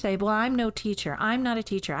people who say, well, I'm no teacher. I'm not a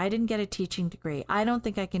teacher. I didn't get a teaching degree. I don't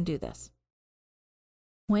think I can do this.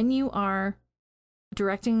 When you are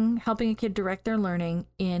helping a kid direct their learning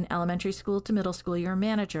in elementary school to middle school, you're a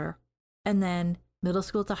manager. And then middle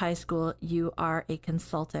school to high school, you are a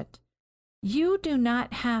consultant. You do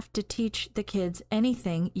not have to teach the kids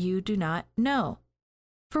anything you do not know.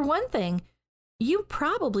 For one thing, you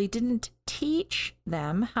probably didn't teach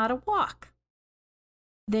them how to walk.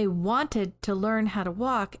 They wanted to learn how to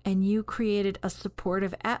walk, and you created a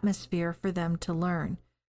supportive atmosphere for them to learn.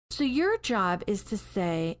 So your job is to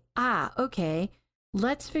say, okay,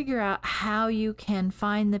 let's figure out how you can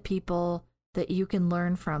find the people that you can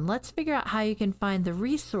learn from. Let's figure out how you can find the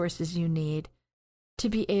resources you need to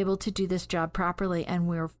be able to do this job properly. And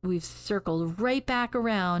we've circled right back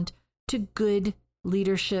around to good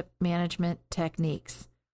leadership management techniques.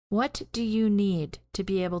 What do you need to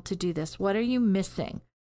be able to do this? What are you missing?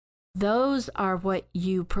 Those are what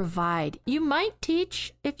you provide. You might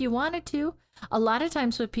teach if you wanted to. A lot of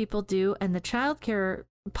times what people do, and the childcare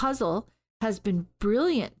puzzle has been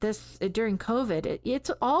brilliant during COVID.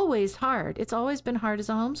 It's always hard. It's always been hard as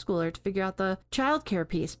a homeschooler to figure out the childcare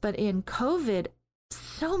piece. But in COVID,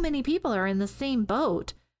 so many people are in the same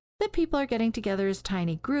boat that people are getting together as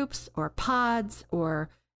tiny groups or pods or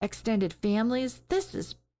extended families. This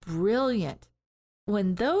is brilliant.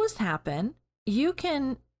 When those happen, you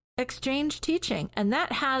can exchange teaching. And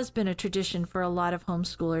that has been a tradition for a lot of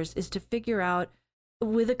homeschoolers, is to figure out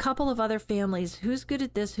with a couple of other families, who's good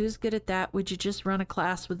at this, who's good at that. Would you just run a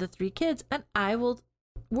class with the 3 kids and I will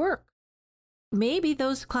work? Maybe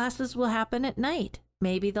those classes will happen at night.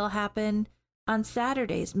 Maybe they'll happen on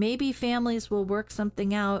Saturdays. Maybe families will work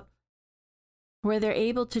something out where they're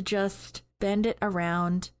able to just bend it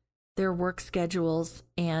around their work schedules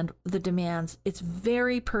and the demands. It's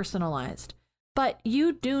very personalized. But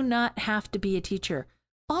you do not have to be a teacher.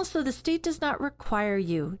 Also, the state does not require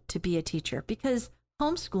you to be a teacher because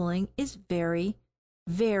homeschooling is very,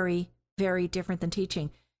 very very different than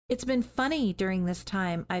teaching. It's been funny during this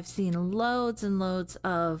time. I've seen loads and loads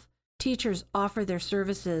of teachers offer their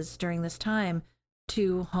services during this time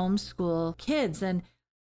to homeschool kids. And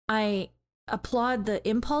I applaud the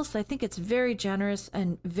impulse. I think it's very generous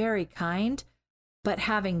and very kind. But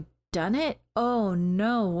having done it, oh,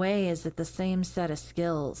 no way is it the same set of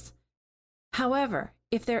skills. However,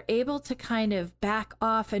 if they're able to kind of back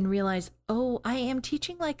off and realize, oh, I am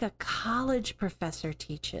teaching like a college professor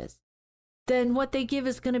teaches, then what they give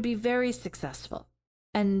is going to be very successful.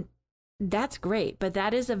 And that's great, but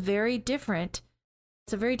that is it's a very different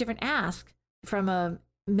ask from a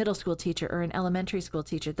middle school teacher or an elementary school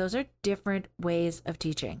teacher. Those are different ways of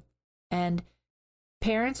teaching. And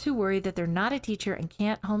parents who worry that they're not a teacher and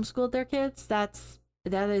can't homeschool their kids, that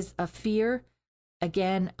is a fear.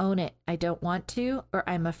 Again, own it. I don't want to, or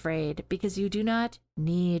I'm afraid, because you do not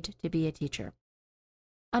need to be a teacher.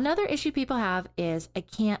 Another issue people have is I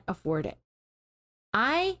can't afford it.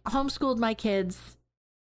 I homeschooled my kids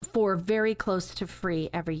for very close to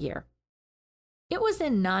free every year. It was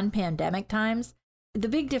in non-pandemic times. The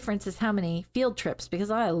big difference is how many field trips,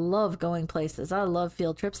 because I love going places. I love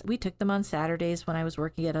field trips. We took them on Saturdays when I was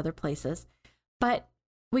working at other places, but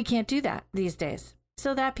we can't do that these days.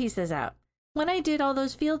 So that piece is out. When I did all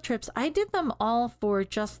those field trips, I did them all for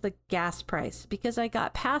just the gas price because I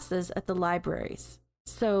got passes at the libraries.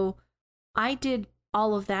 So I did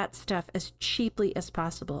all of that stuff as cheaply as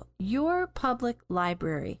possible. Your public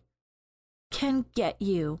library can get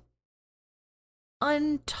you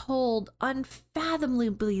untold,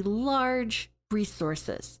 unfathomably large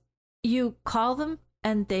resources. You call them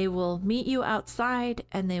and they will meet you outside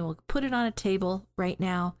and they will put it on a table right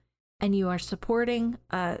now, and you are supporting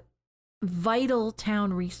a vital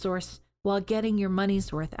town resource while getting your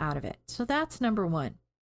money's worth out of it. So that's number one.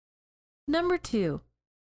 Number two,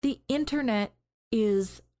 the internet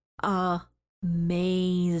is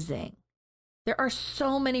amazing. There are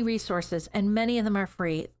so many resources and many of them are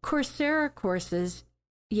free. Coursera courses,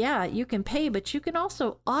 yeah, you can pay, but you can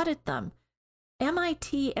also audit them.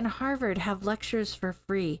 MIT and Harvard have lectures for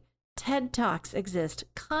free. TED Talks exist.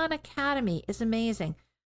 Khan Academy is amazing.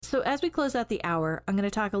 So as we close out the hour, I'm going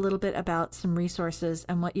to talk a little bit about some resources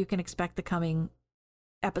and what you can expect the coming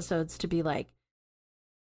episodes to be like.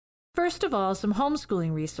 First of all, some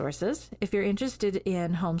homeschooling resources. If you're interested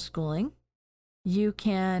in homeschooling, you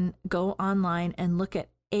can go online and look at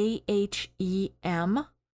AHEM,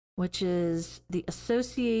 which is the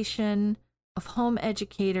Association of Home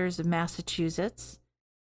Educators of Massachusetts.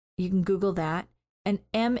 You can Google that. And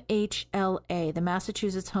MHLA, the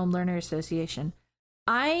Massachusetts Home Learner Association.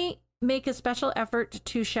 I make a special effort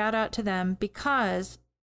to shout out to them because,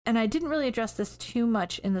 and I didn't really address this too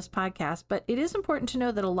much in this podcast, but it is important to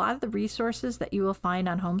know that a lot of the resources that you will find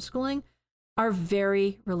on homeschooling are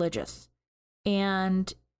very religious.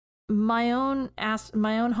 And my own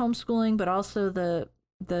homeschooling, but also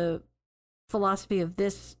the philosophy of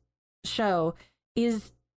this show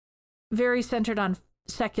is very centered on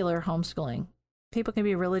secular homeschooling. People can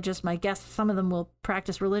be religious. My guests, some of them will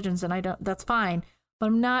practice religions, and that's fine. But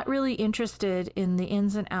I'm not really interested in the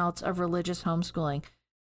ins and outs of religious homeschooling.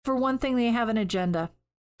 For one thing, they have an agenda.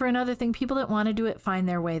 For another thing, people that want to do it find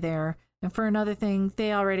their way there. And for another thing,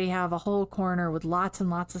 they already have a whole corner with lots and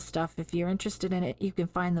lots of stuff. If you're interested in it, you can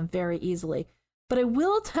find them very easily. But I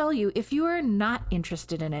will tell you, if you are not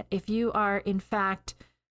interested in it, if you are in fact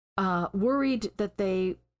worried that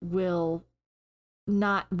they will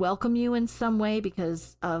not welcome you in some way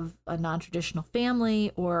because of a non-traditional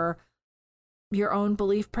family or your own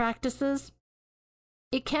belief practices,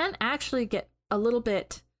 it can actually get a little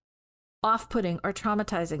bit off-putting or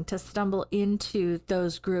traumatizing to stumble into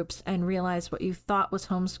those groups and realize what you thought was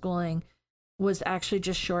homeschooling was actually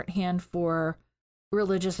just shorthand for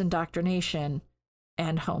religious indoctrination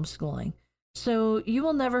and homeschooling. So you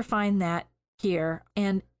will never find that here.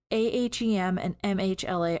 And AHEM and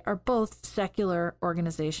MHLA are both secular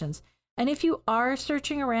organizations. And if you are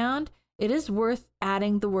searching around, it is worth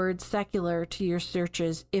adding the word secular to your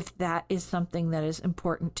searches if that is something that is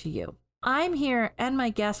important to you. I'm here and my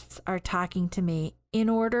guests are talking to me in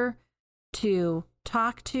order to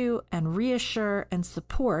talk to and reassure and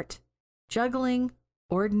support juggling,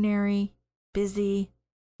 ordinary, busy,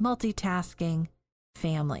 multitasking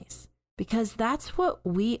families, because that's what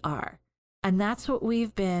we are. And that's what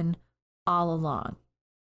we've been all along.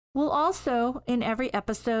 We'll also, in every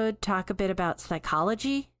episode, talk a bit about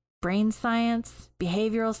psychology, brain science,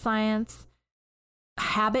 behavioral science,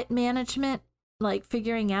 habit management, like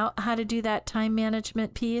figuring out how to do that time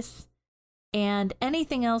management piece, and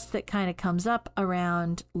anything else that kind of comes up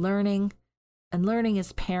around learning and learning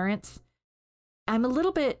as parents. I'm a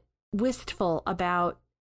little bit wistful about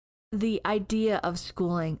the idea of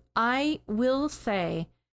schooling. I will say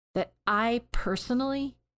that I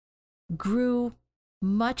personally grew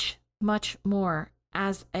much, much more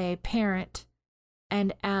as a parent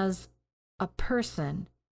and as a person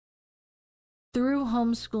through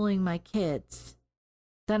homeschooling my kids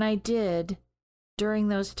than I did during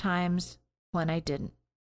those times when I didn't.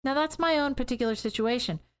 Now, that's my own particular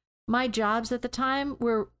situation. My jobs at the time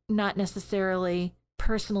were not necessarily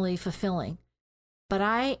personally fulfilling, but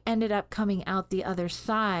I ended up coming out the other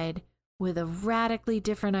side with a radically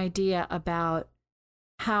different idea about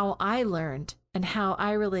how I learned and how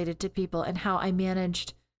I related to people and how I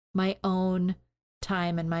managed my own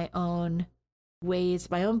time and my own ways,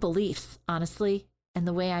 my own beliefs, honestly, and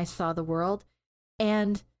the way I saw the world.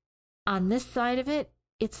 And on this side of it,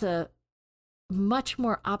 it's a much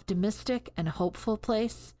more optimistic and hopeful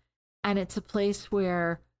place. And it's a place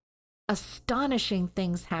where astonishing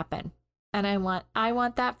things happen. And I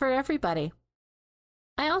want that for everybody.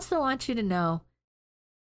 I also want you to know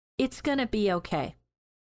it's going to be okay.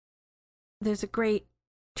 There's a great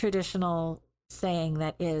traditional saying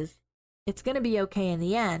that is, it's going to be okay in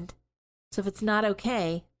the end. So if it's not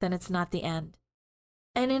okay, then it's not the end.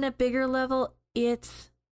 And in a bigger level,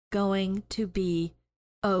 it's going to be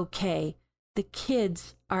okay. The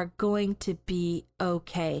kids are going to be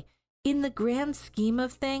okay. In the grand scheme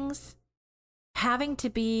of things, having to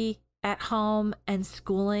be at home and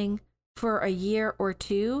schooling for a year or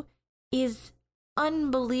two is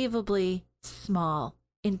unbelievably small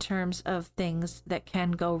in terms of things that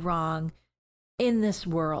can go wrong in this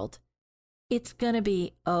world. It's going to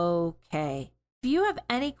be okay. If you have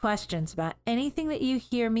any questions about anything that you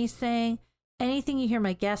hear me saying, anything you hear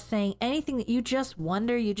my guests saying, anything that you just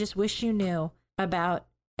wonder, you just wish you knew about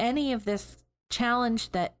any of this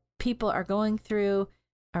challenge that people are going through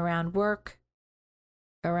around work,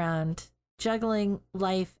 around juggling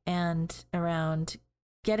life, and around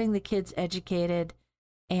getting the kids educated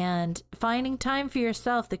and finding time for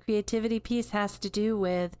yourself. The creativity piece has to do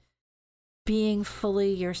with being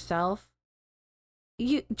fully yourself.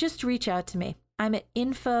 You just reach out to me. I'm at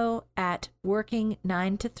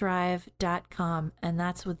info@working9tothrive.com, and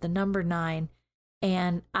that's with the number 9.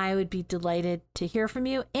 And I would be delighted to hear from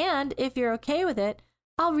you. And if you're okay with it,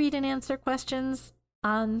 I'll read and answer questions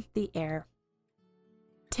on the air.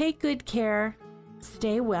 Take good care,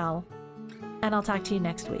 stay well, and I'll talk to you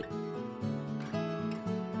next week.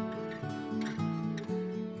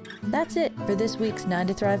 That's it for this week's 9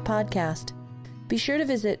 to Thrive podcast. Be sure to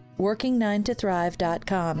visit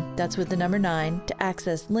working9tothrive.com, that's with the number 9, to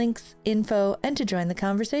access links, info, and to join the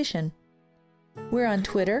conversation. We're on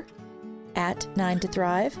Twitter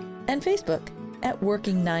 @9tothrive and Facebook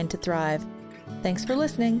 @working9tothrive. Thanks for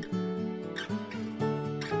listening.